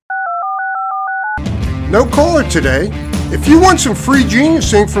No caller today. If you want some free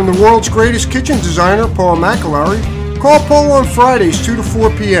geniusing from the world's greatest kitchen designer, Paul McAlary, call Paul on Fridays 2 to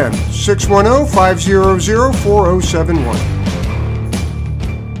 4 p.m.,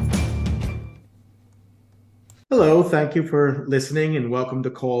 610-500-4071. Hello, thank you for listening and welcome to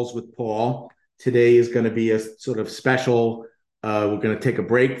Calls with Paul. Today is going to be a sort of special, we're going to take a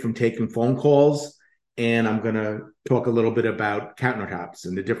break from taking phone calls, and I'm going to talk a little bit about countertops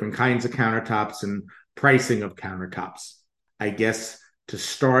and the different kinds of countertops and pricing of countertops. I guess to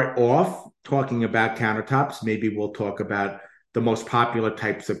start off talking about countertops, maybe we'll talk about the most popular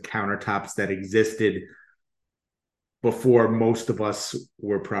types of countertops that existed before most of us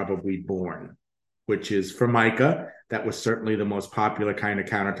were probably born, which is Formica. That was certainly the most popular kind of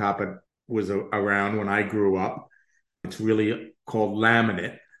countertop that was around when I grew up. It's really called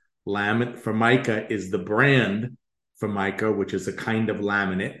laminate. Formica is the brand Formica, which is a kind of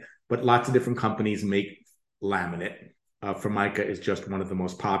laminate, but lots of different companies make laminate. Formica is just one of the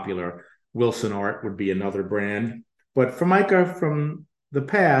most popular. Wilson Art would be another brand. But Formica from the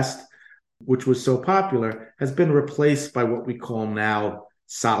past, which was so popular, has been replaced by what we call now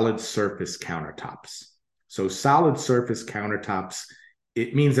solid surface countertops. So solid surface countertops,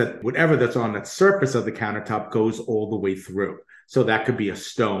 it means that whatever that's on that surface of the countertop goes all the way through. So that could be a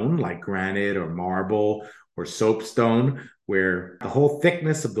stone like granite or marble or soapstone, where the whole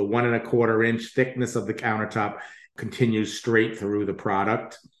thickness of the 1.25 inch thickness of the countertop continues straight through the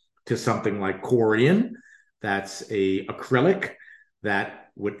product, to something like Corian. That's a acrylic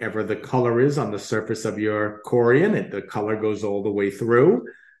that whatever the color is on the surface of your Corian, the color goes all the way through,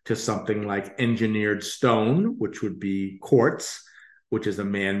 to something like engineered stone, which would be quartz, which is a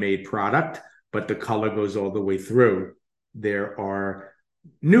man-made product, but the color goes all the way through. There are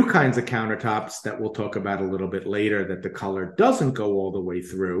new kinds of countertops that we'll talk about a little bit later that the color doesn't go all the way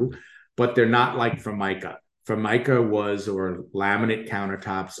through, but they're not like Formica. Formica or laminate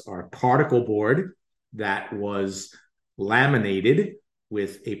countertops are particle board that was laminated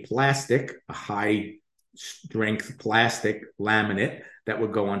with a high strength plastic laminate that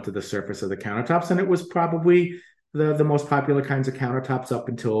would go onto the surface of the countertops. And it was probably the most popular kinds of countertops up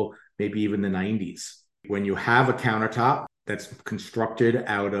until maybe even the 90s. When you have a countertop that's constructed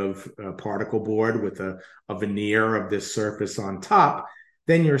out of particle board with a veneer of this surface on top,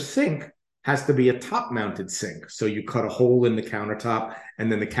 then your sink has to be a top-mounted sink. So you cut a hole in the countertop,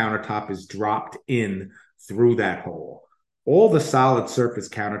 and then the countertop is dropped in through that hole. All the solid surface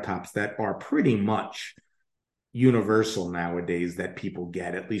countertops that are pretty much universal nowadays that people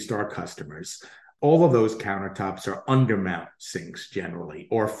get, at least our customers, all of those countertops are undermount sinks generally,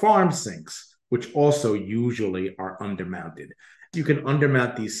 or farm sinks, which also usually are undermounted. You can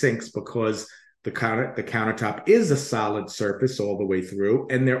undermount these sinks because the countertop is a solid surface all the way through,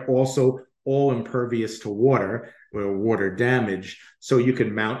 and they're also all impervious to water or water damage. So you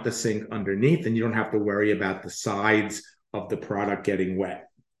can mount the sink underneath and you don't have to worry about the sides of the product getting wet.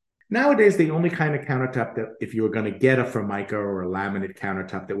 Nowadays, the only kind of countertop that, if you were going to get a Formica or a laminate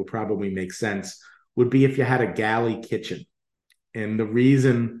countertop that would probably make sense, would be if you had a galley kitchen. And the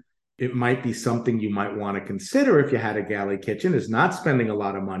reason it might be something you might want to consider if you had a galley kitchen is not spending a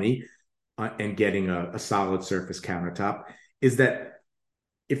lot of money and getting a solid surface countertop, is that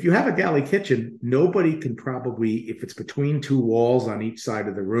if you have a galley kitchen, nobody can probably, if it's between two walls on each side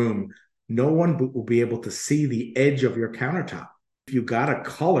of the room, no one will be able to see the edge of your countertop. If you got a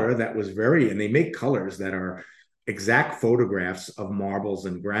color that was and they make colors that are exact photographs of marbles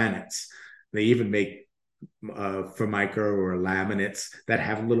and granites. They even make Formica or laminates that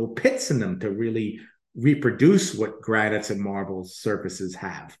have little pits in them to really reproduce what granites and marble surfaces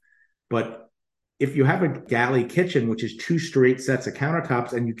have. But if you have a galley kitchen, which is two straight sets of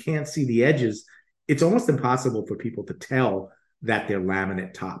countertops, and you can't see the edges, it's almost impossible for people to tell that they're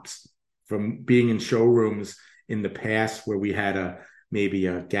laminate tops. From being in showrooms in the past where we had maybe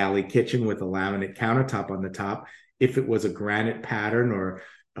a galley kitchen with a laminate countertop on the top, if it was a granite pattern or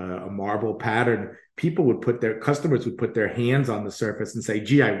a marble pattern, customers would put their hands on the surface and say,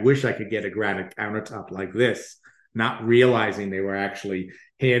 gee, I wish I could get a granite countertop like this, not realizing they were actually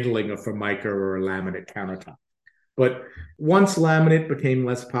handling a Formica or a laminate countertop. But once laminate became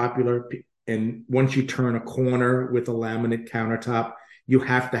less popular, and once you turn a corner with a laminate countertop, you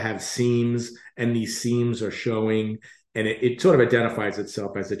have to have seams, and these seams are showing, and it sort of identifies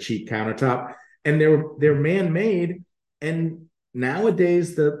itself as a cheap countertop. And they're man-made, and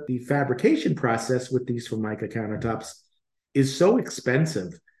nowadays the fabrication process with these Formica countertops is so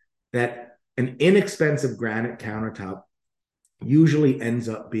expensive that an inexpensive granite countertop usually ends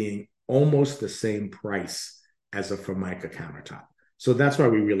up being almost the same price as a Formica countertop. So that's why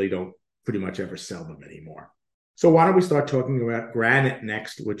we really don't pretty much ever sell them anymore. So why don't we start talking about granite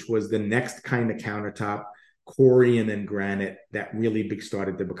next, which was the next kind of countertop, Corian and granite, that really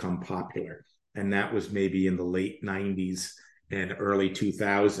started to become popular. And that was maybe in the late 90s and early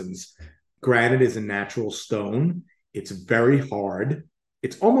 2000s. Granite is a natural stone. It's very hard.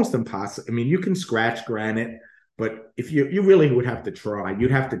 It's almost impossible. I mean, you can scratch granite, but if you really would have to try,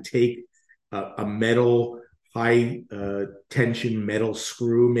 you'd have to take a metal, high tension metal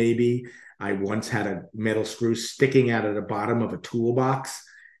screw, maybe. I once had a metal screw sticking out of the bottom of a toolbox,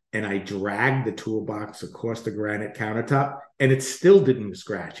 and I dragged the toolbox across the granite countertop, and it still didn't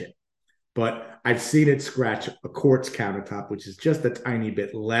scratch it. But I've seen it scratch a quartz countertop, which is just a tiny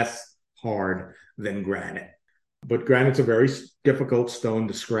bit less hard than granite. But granite's a very difficult stone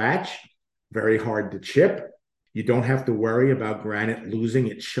to scratch, very hard to chip. You don't have to worry about granite losing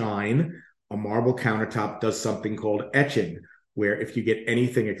its shine. A marble countertop does something called etching, where if you get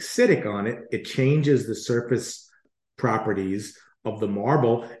anything acidic on it, it changes the surface properties of the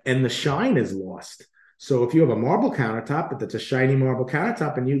marble and the shine is lost. So if you have a marble countertop, but that's a shiny marble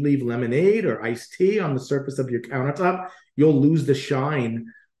countertop, and you leave lemonade or iced tea on the surface of your countertop, you'll lose the shine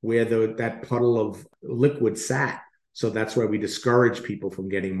where that puddle of liquid sat. So that's why we discourage people from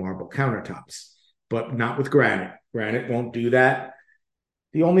getting marble countertops, but not with granite. Granite won't do that.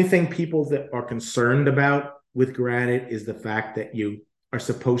 The only thing people that are concerned about with granite is the fact that you are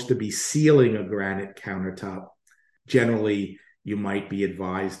supposed to be sealing a granite countertop. Generally, you might be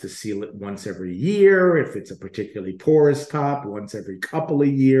advised to seal it once every year. If it's a particularly porous top, once every couple of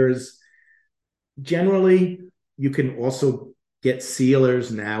years. Generally, you can also get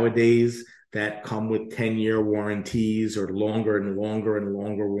sealers nowadays that come with 10-year warranties or longer and longer and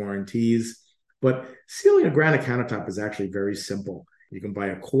longer warranties. But sealing a granite countertop is actually very simple. You can buy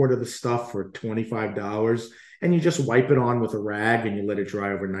a quart of the stuff for $25 and you just wipe it on with a rag and you let it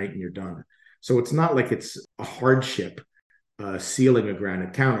dry overnight and you're done. So it's not like it's a hardship sealing a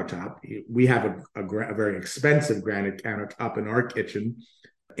granite countertop. We have a very expensive granite countertop in our kitchen,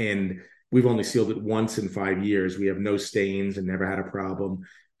 and we've only sealed it once in 5 years. We have no stains and never had a problem.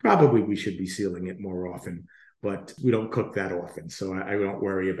 Probably we should be sealing it more often, but we don't cook that often, so I don't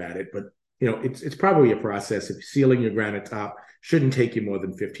worry about it. But it's probably a process. If sealing your granite top shouldn't take you more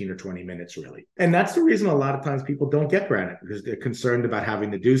than 15 or 20 minutes, really. And that's the reason a lot of times people don't get granite, because they're concerned about having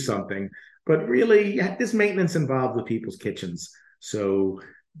to do something. But really, there's maintenance involved with people's kitchens. So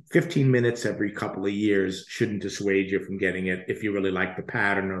 15 minutes every couple of years shouldn't dissuade you from getting it if you really like the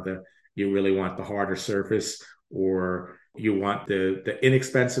pattern, or you really want the harder surface, or you want the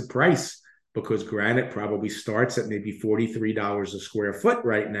inexpensive price, because granite probably starts at maybe $43 a square foot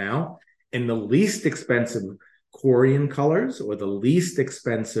right now. And the least expensive Corian colors or the least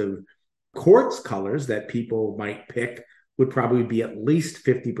expensive quartz colors that people might pick would probably be at least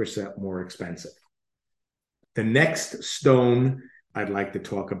 50% more expensive. The next stone I'd like to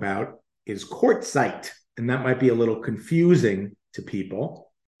talk about is quartzite. And that might be a little confusing to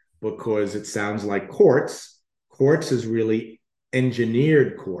people because it sounds like quartz. Quartz is really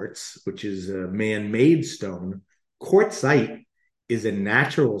engineered quartz, which is a man-made stone. Quartzite is a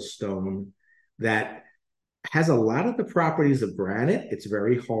natural stone that has a lot of the properties of granite. It's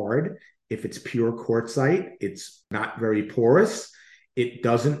very hard. If it's pure quartzite, it's not very porous. It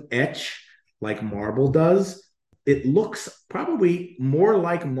doesn't etch like marble does. It looks probably more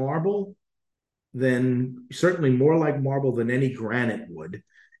like marble certainly more like marble than any granite would.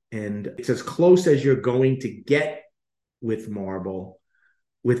 And it's as close as you're going to get with marble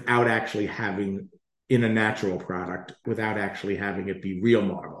without actually having, in a natural product, without actually having it be real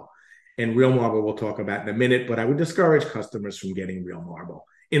marble. And real marble we'll talk about in a minute, but I would discourage customers from getting real marble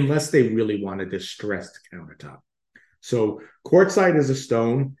unless they really want a distressed countertop. So quartzite is a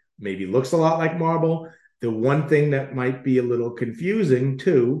stone, maybe looks a lot like marble. The one thing that might be a little confusing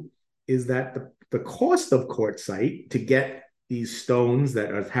too is that the cost of quartzite to get these stones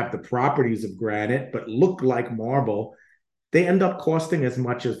that have the properties of granite but look like marble, they end up costing as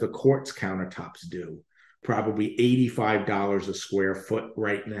much as the quartz countertops do. Probably $85 a square foot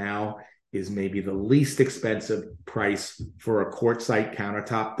right now is maybe the least expensive price for a quartzite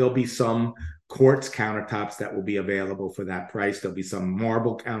countertop. There'll be some quartz countertops that will be available for that price. There'll be some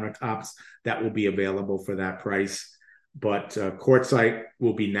marble countertops that will be available for that price. But quartzite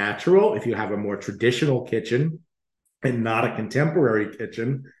will be natural if you have a more traditional kitchen and not a contemporary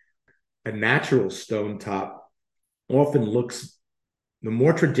kitchen. A natural stone top often looks, the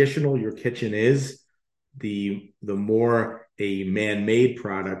more traditional your kitchen is, the more a man-made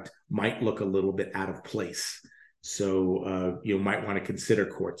product might look a little bit out of place. So you might want to consider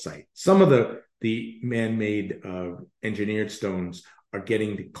quartzite. Some of the man-made engineered stones are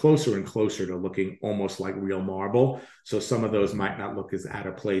getting closer and closer to looking almost like real marble. So some of those might not look as out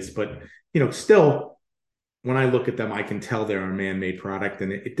of place, but still, when I look at them, I can tell they're a man-made product.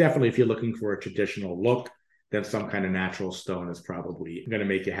 And it definitely, if you're looking for a traditional look, then some kind of natural stone is probably going to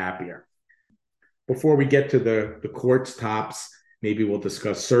make you happier. Before we get to the quartz tops, maybe we'll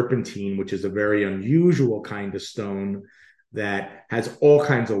discuss serpentine, which is a very unusual kind of stone that has all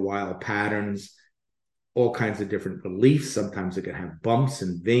kinds of wild patterns, all kinds of different reliefs. Sometimes it can have bumps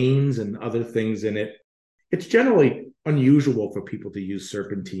and veins and other things in it. It's generally unusual for people to use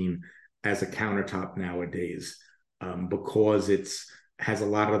serpentine as a countertop nowadays because it has a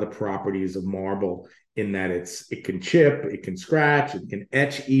lot of the properties of marble in that it can chip, it can scratch, it can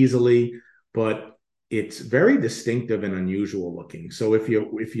etch easily, but it's very distinctive and unusual looking. So if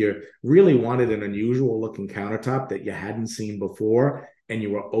you really wanted an unusual looking countertop that you hadn't seen before and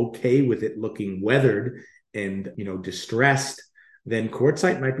you were okay with it looking weathered and distressed, then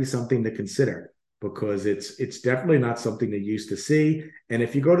quartzite might be something to consider, because it's definitely not something that you used to see. And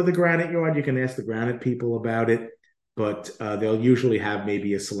if you go to the granite yard, you can ask the granite people about it, but they'll usually have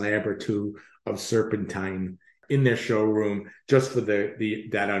maybe a slab or two of serpentine in their showroom just for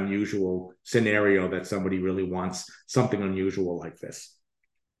that unusual scenario that somebody really wants something unusual like this.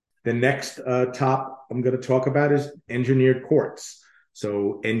 The next top I'm going to talk about is engineered quartz.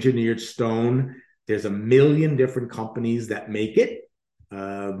 So engineered stone, there's a million different companies that make it.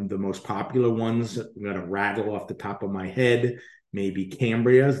 The most popular ones, I'm going to rattle off the top of my head. Maybe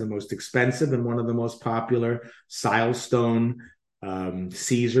Cambria is the most expensive and one of the most popular. Silestone,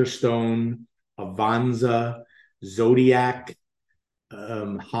 Caesar Stone, Avanza, Zodiac,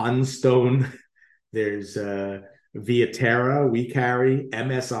 Hanstone. There's Viaterra, we carry.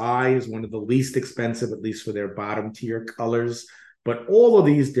 MSI is one of the least expensive, at least for their bottom tier colors. But all of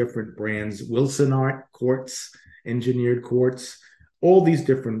these different brands, Wilson Art Quartz, engineered quartz, all these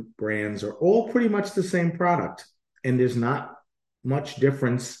different brands are all pretty much the same product. And there's not much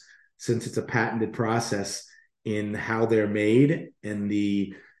difference, since it's a patented process, in how they're made, and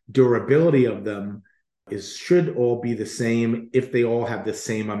the durability of them should all be the same if they all have the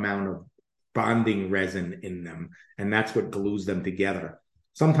same amount of bonding resin in them. And that's what glues them together.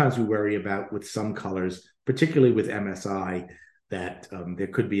 Sometimes we worry about with some colors, particularly with MSI, that there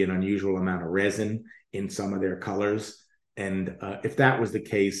could be an unusual amount of resin in some of their colors. And if that was the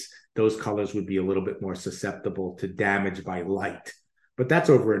case, those colors would be a little bit more susceptible to damage by light. But that's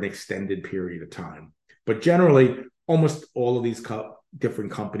over an extended period of time. But generally, almost all of these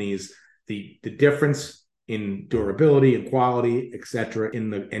different companies, the difference in durability and quality, etc., in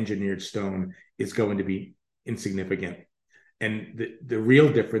the engineered stone is going to be insignificant. And the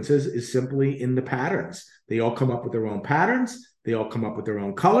real difference is simply in the patterns. They all come up with their own patterns. They all come up with their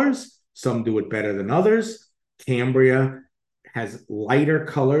own colors. Some do it better than others. Cambria has lighter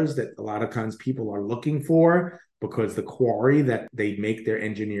colors that a lot of times people are looking for, because the quarry that they make their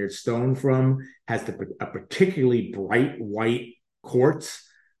engineered stone from has a particularly bright white quartz.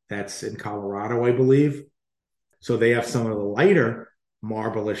 That's in Colorado, I believe. So they have some of the lighter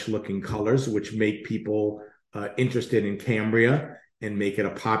marble-ish looking colors, which make people interested in Cambria and make it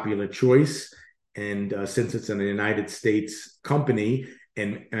a popular choice. And since it's a United States company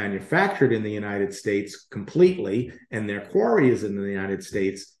and manufactured in the United States completely, and their quarry is in the United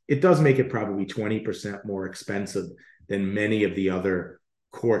States, it does make it probably 20% more expensive than many of the other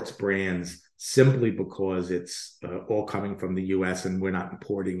quartz brands, simply because it's all coming from the US and we're not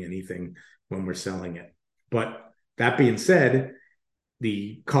importing anything when we're selling it. But that being said,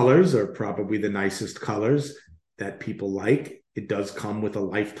 the colors are probably the nicest colors that people like. It does come with a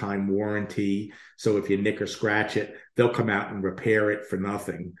lifetime warranty. So if you nick or scratch it, they'll come out and repair it for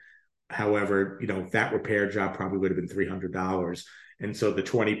nothing. However, that repair job probably would have been $300. And so the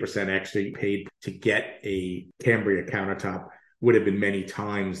 20% extra you paid to get a Cambria countertop would have been many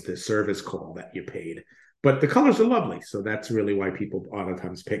times the service call that you paid. But the colors are lovely. So that's really why people a lot of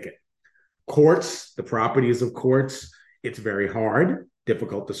times pick it. Quartz, the properties of quartz, it's very hard,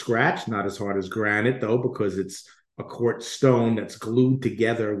 difficult to scratch, not as hard as granite though, because it's a quartz stone that's glued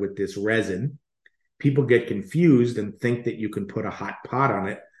together with this resin. People get confused and think that you can put a hot pot on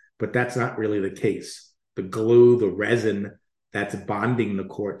it, but that's not really the case. The glue, the resin that's bonding the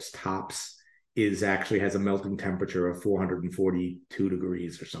quartz tops actually has a melting temperature of 442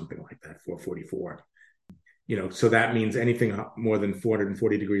 degrees or something like that, 444. So that means anything more than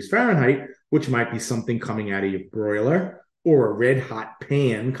 440 degrees Fahrenheit, which might be something coming out of your broiler or a red hot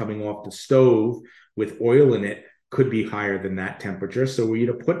pan coming off the stove with oil in it, could be higher than that temperature. So were you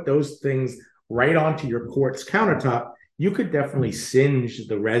to put those things right onto your quartz countertop, you could definitely singe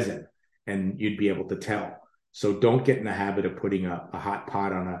the resin and you'd be able to tell. So don't get in the habit of putting a hot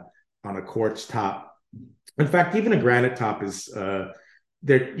pot on a quartz top. In fact, even a granite top is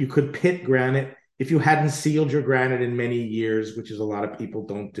there. You could pit granite if you hadn't sealed your granite in many years, which is a lot of people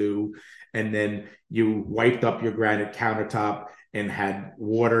don't do, and then you wiped up your granite countertop and had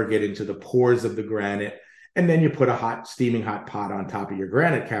water get into the pores of the granite, and then you put a steaming hot pot on top of your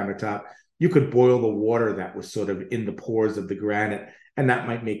granite countertop. You could boil the water that was sort of in the pores of the granite, and that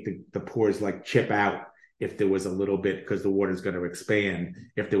might make the pores like chip out if there was a little bit, because the water is going to expand.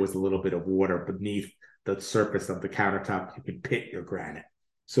 If there was a little bit of water beneath the surface of the countertop, you could pit your granite.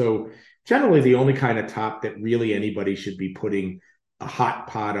 So generally, the only kind of top that really anybody should be putting a hot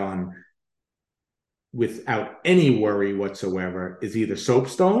pot on without any worry whatsoever is either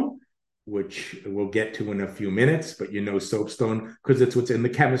soapstone, which we'll get to in a few minutes, but you know soapstone because it's what's in the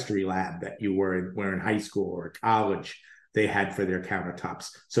chemistry lab that you were in high school or college they had for their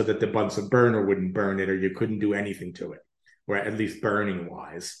countertops, so that the Bunsen burner wouldn't burn it or you couldn't do anything to it, or at least burning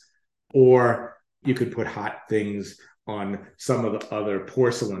wise. Or you could put hot things on some of the other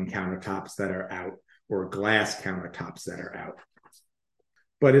porcelain countertops that are out, or glass countertops that are out.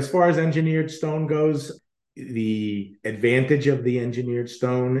 But as far as engineered stone goes, the advantage of the engineered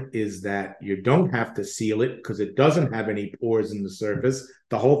stone is that you don't have to seal it because it doesn't have any pores in the surface.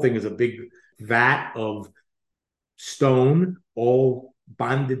 The whole thing is a big vat of stone all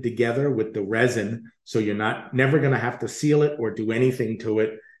bonded together with the resin, so you're never going to have to seal it or do anything to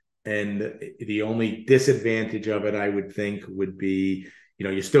it. And the only disadvantage of it, I would think, would be,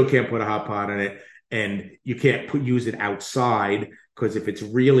 you still can't put a hot pot on it, and you can't use it outside, because if it's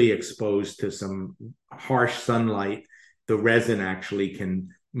really exposed to some harsh sunlight, the resin actually can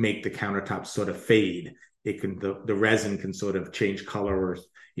make the countertop sort of fade. The resin can sort of change color, or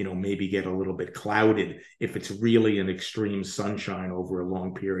maybe get a little bit clouded if it's really an extreme sunshine over a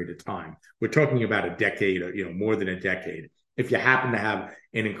long period of time. We're talking about a decade, or more than a decade. If you happen to have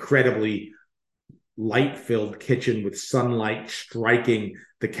an incredibly light-filled kitchen with sunlight striking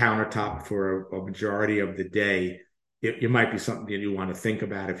the countertop for a majority of the day, it might be something that you want to think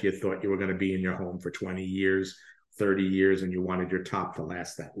about if you thought you were going to be in your home for 20 years, 30 years, and you wanted your top to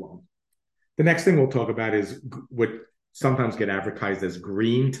last that long. The next thing we'll talk about is what sometimes get advertised as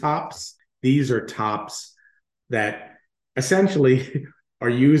green tops. These are tops that essentially are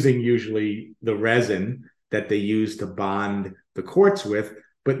using usually the resin that they use to bond the quartz with,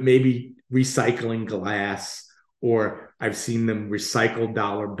 but maybe recycling glass, or I've seen them recycle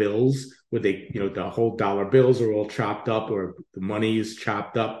dollar bills where the whole dollar bills are all chopped up, or the money is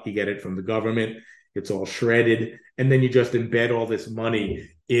chopped up. You get it from the government. It's all shredded. And then you just embed all this money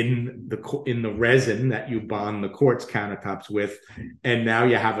in the resin that you bond the quartz countertops with. And now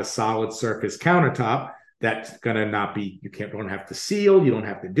you have a solid surface countertop that's going to don't have to seal, you don't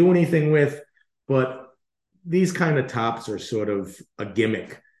have to do anything with. But these kind of tops are sort of a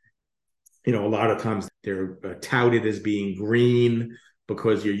gimmick. A lot of times they're touted as being green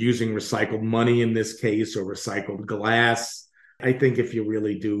because you're using recycled money in this case, or recycled glass. I think if you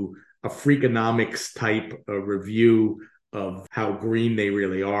really do a Freakonomics type review of how green they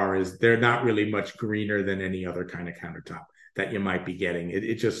really are, is they're not really much greener than any other kind of countertop that you might be getting.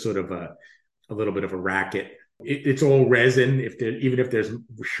 It's just sort of a little bit of a racket. It's all resin. Even if there's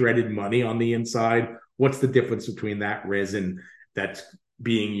shredded money on the inside, what's the difference between that resin that's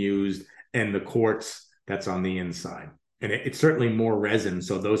being used and the quartz that's on the inside? And it's certainly more resin,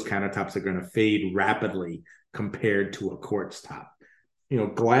 so those countertops are going to fade rapidly compared to a quartz top.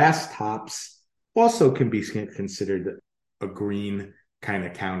 Glass tops also can be considered a green kind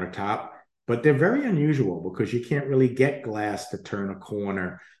of countertop, but they're very unusual because you can't really get glass to turn a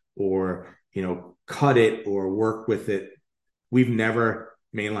corner or, cut it or work with it. We've never,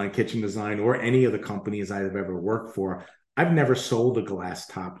 Mainline Kitchen Design or any of the companies I've ever worked for, I've never sold a glass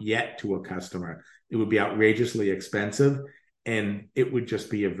top yet to a customer. It would be outrageously expensive, and it would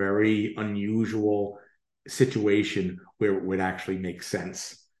just be a very unusual situation where it would actually make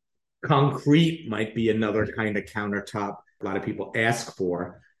sense. Concrete might be another kind of countertop a lot of people ask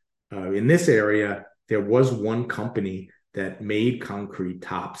for. In this area, there was one company that made concrete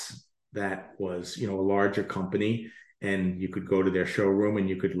tops that was, a larger company, and you could go to their showroom and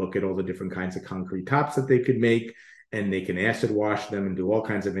you could look at all the different kinds of concrete tops that they could make, and they can acid wash them and do all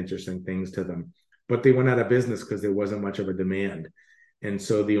kinds of interesting things to them. But they went out of business because there wasn't much of a demand. And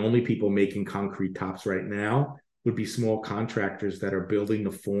so the only people making concrete tops right now would be small contractors that are building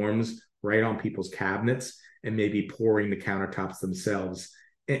the forms right on people's cabinets and maybe pouring the countertops themselves.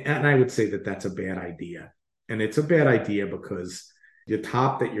 And I would say that that's a bad idea. And it's a bad idea because the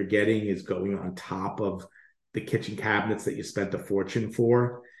top that you're getting is going on top of the kitchen cabinets that you spent a fortune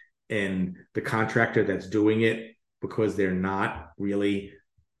for. and the contractor that's doing it, because they're not really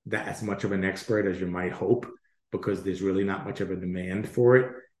that as much of an expert as you might hope, because there's really not much of a demand for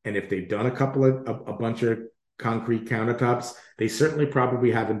it. And if they've done a bunch of concrete countertops, they certainly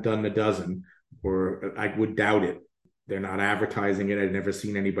probably haven't done a dozen, or I would doubt it. They're not advertising it. I've never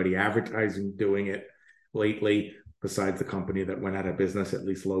seen anybody advertising doing it lately, besides the company that went out of business, at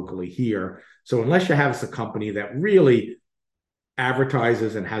least locally here. So unless you have a company that really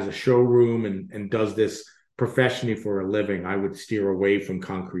advertises and has a showroom and does this professionally for a living, I would steer away from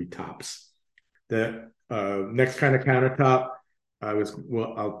concrete tops. The next kind of countertop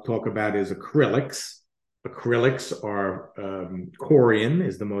I'll talk about is acrylics. Acrylics are Corian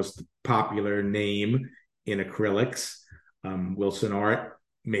is the most popular name in acrylics. Wilson Art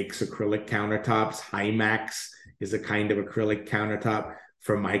makes acrylic countertops. Hymax is a kind of acrylic countertop.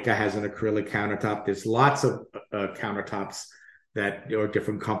 Formica has an acrylic countertop. There's lots of countertops that are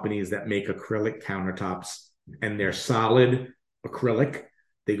different companies that make acrylic countertops, and they're solid acrylic.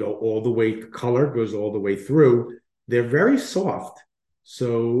 They go all the way, color goes all the way through. They're very soft.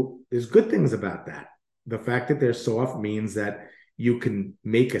 So there's good things about that. The fact that they're soft means that you can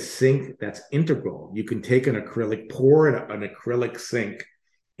make a sink that's integral. You can take an acrylic, pour an acrylic sink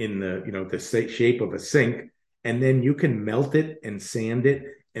in the shape of a sink, and then you can melt it and sand it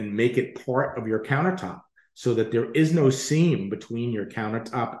and make it part of your countertop, so that there is no seam between your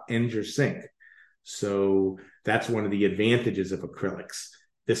countertop and your sink. So that's one of the advantages of acrylics.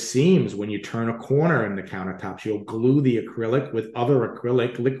 The seams, when you turn a corner in the countertops, you'll glue the acrylic with other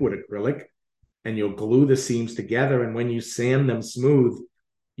acrylic, liquid acrylic, and you'll glue the seams together. And when you sand them smooth,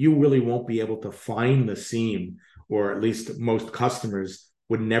 you really won't be able to find the seam, or at least most customers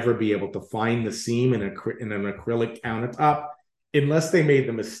would never be able to find the seam in an acrylic countertop, unless they made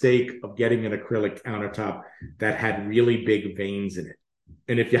the mistake of getting an acrylic countertop that had really big veins in it.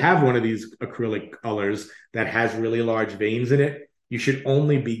 And if you have one of these acrylic colors that has really large veins in it, you should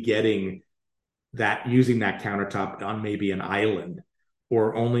only be getting that, using that countertop on maybe an island,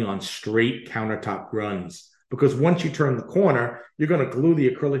 or only on straight countertop runs. Because once you turn the corner, you're going to glue the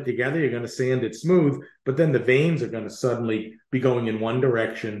acrylic together, you're going to sand it smooth, but then the veins are going to suddenly be going in one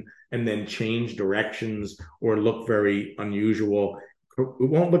direction and then change directions or look very unusual. It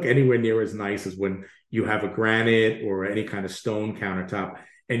won't look anywhere near as nice as when you have a granite or any kind of stone countertop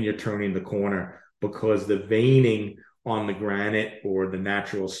and you're turning the corner, because the veining on the granite or the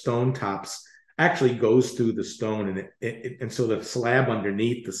natural stone tops actually goes through the stone, and so the slab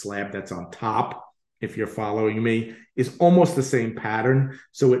underneath, the slab that's on top, if you're following me, is almost the same pattern.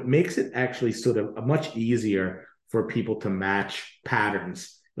 So it makes it actually sort of much easier for people to match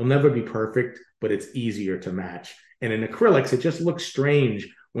patterns. It'll never be perfect, but it's easier to match. And in acrylics, it just looks strange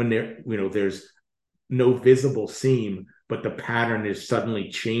when there's no visible seam, but the pattern is suddenly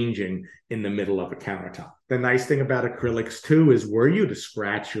changing in the middle of a countertop. The nice thing about acrylics too is, were you to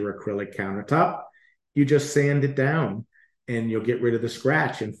scratch your acrylic countertop, you just sand it down and you'll get rid of the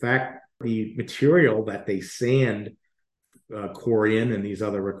scratch. In fact, the material that they sand Corian and these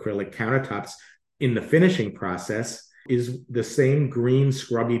other acrylic countertops in the finishing process is the same green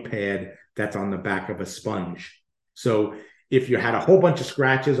scrubby pad that's on the back of a sponge. So if you had a whole bunch of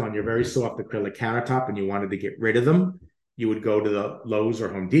scratches on your very soft acrylic countertop and you wanted to get rid of them, you would go to the Lowe's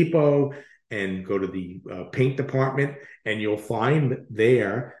or Home Depot and go to the paint department, and you'll find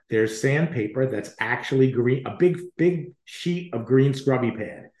there's sandpaper that's actually green, a big sheet of green scrubby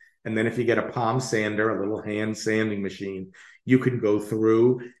pad. And then if you get a palm sander, a little hand sanding machine, you can go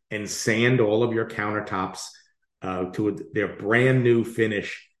through and sand all of your countertops to their brand new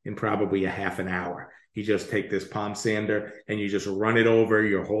finish in probably a half an hour. You just take this palm sander and you just run it over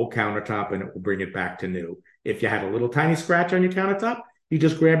your whole countertop and it will bring it back to new. If you had a little tiny scratch on your countertop, you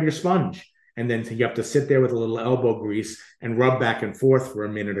just grab your sponge, and then you have to sit there with a little elbow grease and rub back and forth for a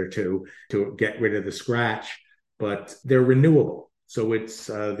minute or two to get rid of the scratch. But they're renewable. So it's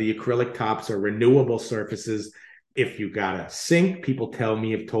the acrylic tops are renewable surfaces. If you got a sink, people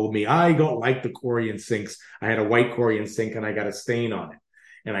have told me, I don't like the Corian sinks. I had a white Corian sink and I got a stain on it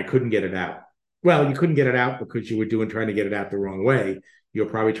and I couldn't get it out. Well, you couldn't get it out because you were trying to get it out the wrong way. You're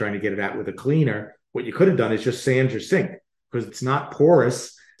probably trying to get it out with a cleaner. What you could have done is just sand your sink, because it's not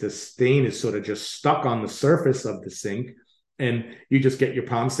porous. The stain is sort of just stuck on the surface of the sink. And you just get your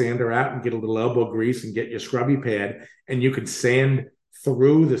palm sander out and get a little elbow grease and get your scrubby pad, and you can sand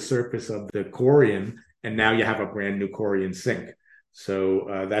through the surface of the Corian, and now you have a brand new Corian sink.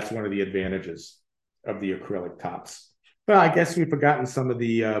 So that's one of the advantages of the acrylic tops. Well, I guess we've forgotten some of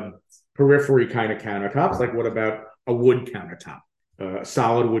the periphery kind of countertops. Like, what about a wood countertop?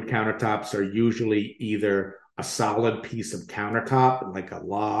 Solid wood countertops are usually either a solid piece of countertop, like a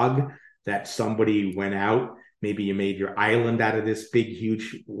log that somebody went out. Maybe you made your island out of this big,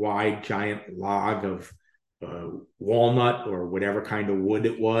 huge, wide, giant log of walnut or whatever kind of wood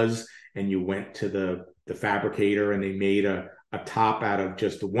it was, and you went to the fabricator and they made a top out of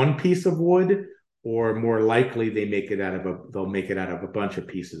just one piece of wood, or more likely they'll make it out of a bunch of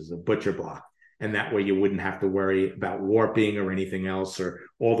pieces of butcher block. And that way you wouldn't have to worry about warping or anything else, or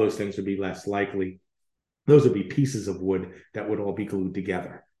all those things would be less likely. Those would be pieces of wood that would all be glued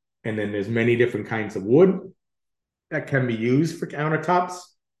together. And then there's many different kinds of wood that can be used for countertops.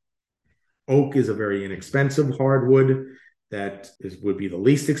 Oak is a very inexpensive hardwood would be the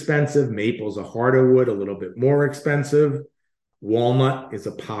least expensive. Maple's a harder wood, a little bit more expensive. Walnut is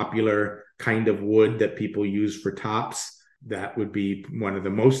a popular kind of wood that people use for tops. That would be one of the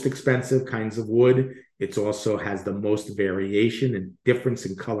most expensive kinds of wood. It also has the most variation and difference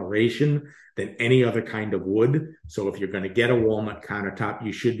in coloration than any other kind of wood. So if you're going to get a walnut countertop,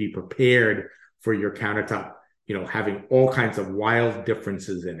 you should be prepared for your countertop, having all kinds of wild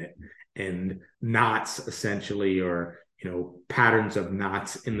differences in it, and knots essentially, or patterns of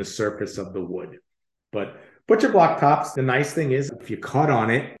knots in the surface of the wood. But butcher block tops, the nice thing is if you cut on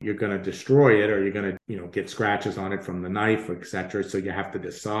it, you're going to destroy it, or you're going to get scratches on it from the knife, etc. So you have to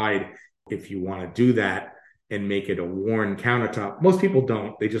decide if you want to do that and make it a worn countertop. Most people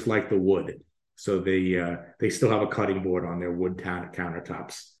don't. They just like the wood. So they still have a cutting board on their wood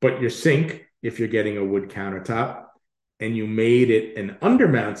countertops. But your sink, if you're getting a wood countertop and you made it an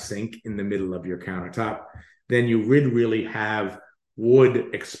undermount sink in the middle of your countertop, then you would really have wood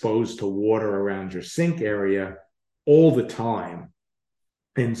exposed to water around your sink area all the time.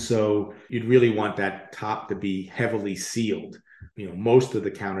 And so you'd really want that top to be heavily sealed. Most of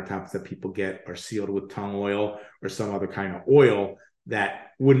the countertops that people get are sealed with tung oil or some other kind of oil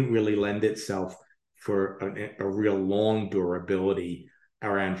that wouldn't really lend itself for a real long durability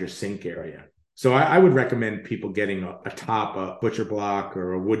around your sink area. So I would recommend people getting a top, a butcher block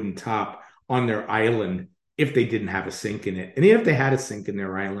or a wooden top on their island if they didn't have a sink in it. And even if they had a sink in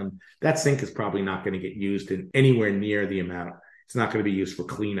their island, that sink is probably not going to get used in anywhere near the amount. It's not going to be used for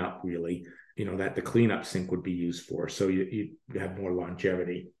cleanup, really, that the cleanup sink would be used for. So you have more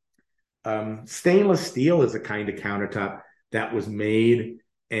longevity. Stainless steel is a kind of countertop that was made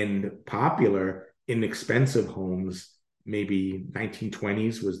and popular in expensive homes. Maybe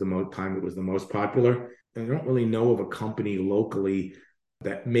 1920s was the time it was the most popular. And I don't really know of a company locally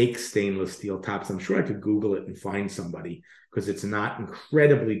that makes stainless steel tops. I'm sure I could Google it and find somebody, because it's not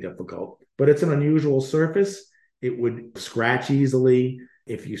incredibly difficult, but it's an unusual surface. It would scratch easily.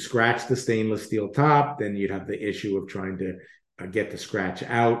 If you scratch the stainless steel top, then you'd have the issue of trying to get the scratch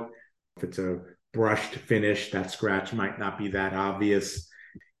out. If it's a brushed finish, that scratch might not be that obvious.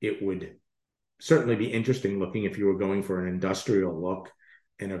 It would certainly be interesting looking if you were going for an industrial look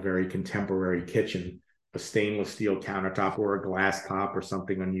in a very contemporary kitchen. A stainless steel countertop or a glass top or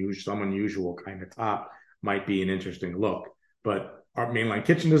something unusual, some unusual kind of top might be an interesting look. But our mainline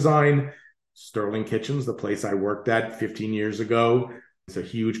kitchen design, Sterling Kitchens, the place I worked at 15 years ago, it's a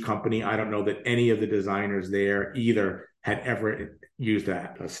huge company. I don't know that any of the designers there either had ever used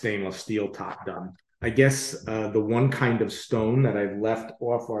a stainless steel top done. I guess the one kind of stone that I've left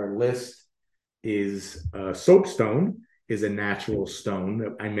off our list is soapstone, is a natural stone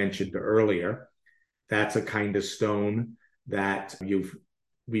that I mentioned earlier. That's a kind of stone that you've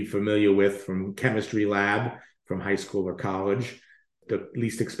be familiar with from chemistry lab, from high school or college. The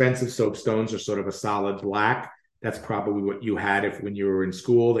least expensive soapstones are sort of a solid black. That's probably what you had when you were in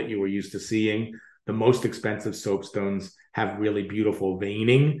school, that you were used to seeing. The most expensive soapstones have really beautiful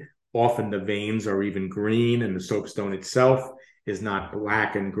veining. Often the veins are even green, and the soapstone itself is not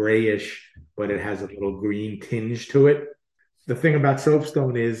black and grayish, but it has a little green tinge to it. The thing about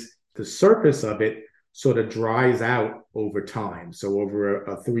soapstone is the surface of it sort of dries out over time. So over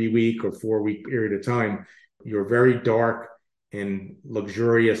a 3-week or 4-week period of time, your very dark and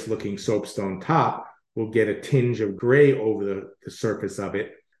luxurious looking soapstone top will get a tinge of gray over the surface of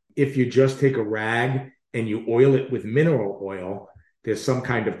it. If you just take a rag and you oil it with mineral oil, there's some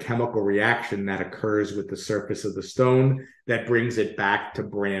kind of chemical reaction that occurs with the surface of the stone that brings it back to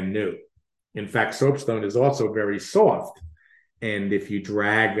brand new. In fact, soapstone is also very soft. And if you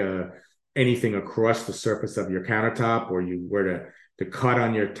drag anything across the surface of your countertop, or you were to cut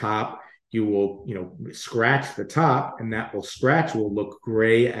on your top, you will scratch the top, and that scratch will look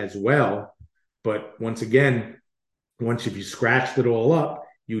gray as well. But once again, if you scratched it all up,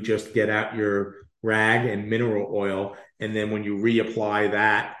 you just get out your rag and mineral oil, and then when you reapply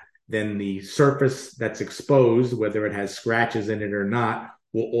that, then the surface that's exposed, whether it has scratches in it or not,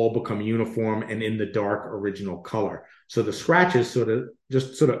 will all become uniform and in the dark original color. So the scratches sort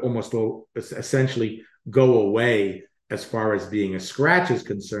of almost will essentially go away as far as being a scratch is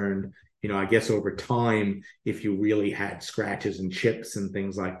concerned. I guess over time, if you really had scratches and chips and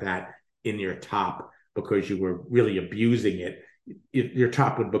things like that in your top because you were really abusing it, your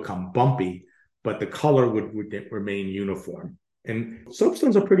top would become bumpy, but the color would remain uniform. And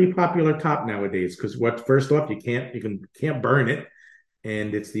soapstone's a pretty popular top nowadays because first off, you can't burn it,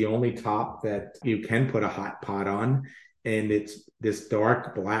 and it's the only top that you can put a hot pot on, and it's this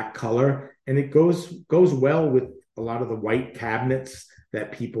dark black color, and it goes well with a lot of the white cabinets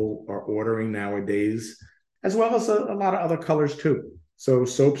that people are ordering nowadays, as well as a lot of other colors too. So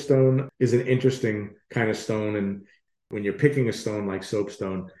soapstone is an interesting kind of stone, and when you're picking a stone like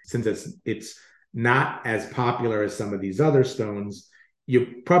soapstone, since it's not as popular as some of these other stones,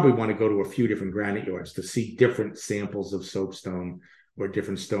 you probably want to go to a few different granite yards to see different samples of soapstone, or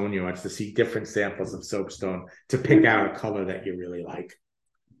different stone yards to see different samples of soapstone to pick out a color that you really like.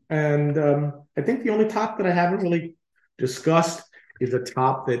 And I think the only top that I haven't really discussed is a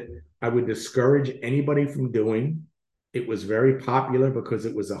top that I would discourage anybody from doing. It was very popular because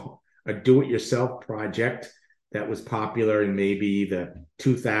it was a do-it-yourself project that was popular in maybe the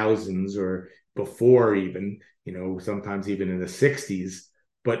 2000s or before even, sometimes even in the 60s,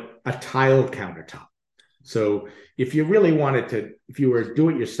 but a tile countertop. So if you were a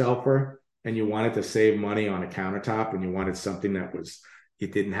do-it-yourselfer and you wanted to save money on a countertop and you wanted something you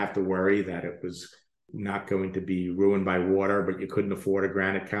didn't have to worry that it was not going to be ruined by water, but you couldn't afford a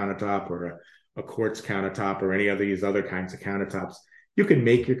granite countertop or a quartz countertop or any of these other kinds of countertops, you could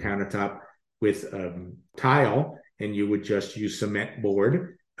make your countertop with tile, and you would just use cement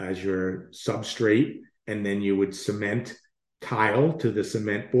board as your substrate, and then you would cement tile to the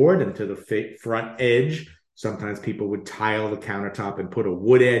cement board and to the front edge. Sometimes people would tile the countertop and put a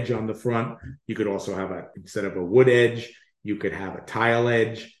wood edge on the front. You could also instead of a wood edge, you could have a tile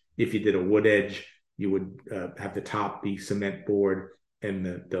edge. If you did a wood edge, you would have the top be cement board and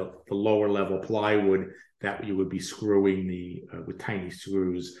the lower level plywood that you would be screwing with tiny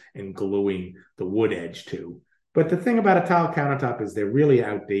screws and gluing the wood edge to. But the thing about a tile countertop is they're really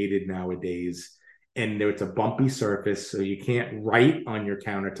outdated nowadays, and it's a bumpy surface, so you can't write on your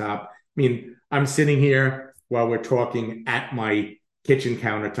countertop. I mean, I'm sitting here while we're talking at my kitchen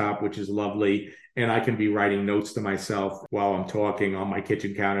countertop, which is lovely, and I can be writing notes to myself while I'm talking on my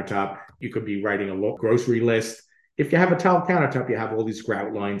kitchen countertop. You could be writing a grocery list. If you have a tile countertop, you have all these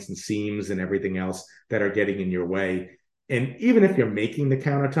grout lines and seams and everything else that are getting in your way. And even if you're making the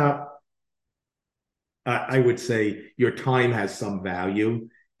countertop, I would say your time has some value,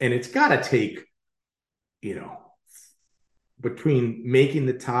 and it's got to take, between making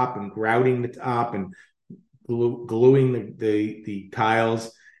the top and grouting the top and gluing the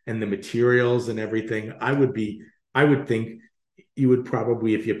tiles and the materials and everything. I would think you would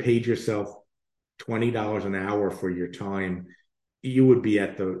probably, if you paid yourself $20 an hour for your time, you would be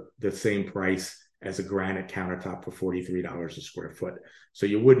at the same price as a granite countertop for $43 a square foot. So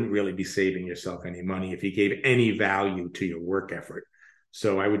you wouldn't really be saving yourself any money if you gave any value to your work effort.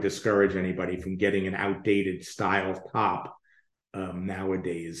 So I would discourage anybody from getting an outdated style top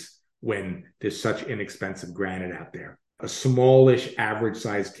nowadays when there's such inexpensive granite out there. A smallish average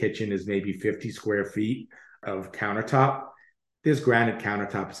size kitchen is maybe 50 square feet of countertop. There's granite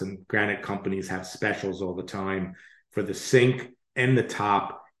countertops, and granite companies have specials all the time for the sink and the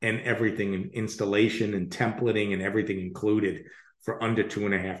top and everything, and installation and templating and everything included for under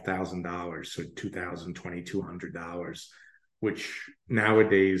 $2,500, so $2,200, which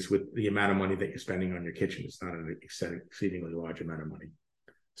nowadays, with the amount of money that you're spending on your kitchen, is not an exceedingly large amount of money.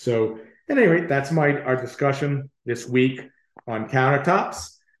 So at any rate, that's our discussion this week on countertops.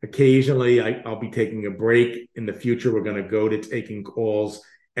 Occasionally, I'll be taking a break. In the future, we're going to go to taking calls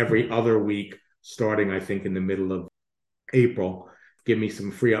every other week, starting, I think, in the middle of April. Give me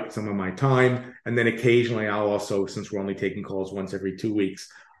free up some of my time. And then occasionally I'll also, since we're only taking calls once every 2 weeks,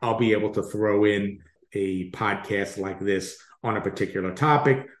 I'll be able to throw in a podcast like this on a particular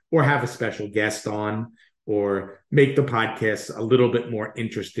topic, or have a special guest on, or make the podcast a little bit more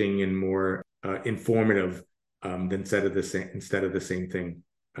interesting and more informative instead of the same thing,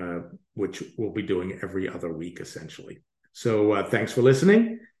 which we'll be doing every other week, essentially. So thanks for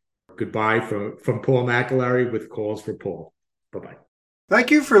listening. Goodbye from Paul McAlary with Calls for Paul. Bye-bye. Thank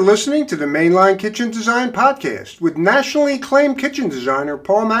you for listening to the Mainline Kitchen Design Podcast with nationally acclaimed kitchen designer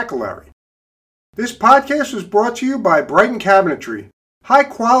Paul McAlary. This podcast was brought to you by Brighton Cabinetry, high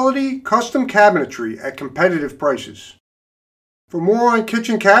quality custom cabinetry at competitive prices. For more on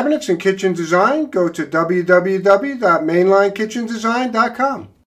kitchen cabinets and kitchen design, go to www.mainlinekitchendesign.com.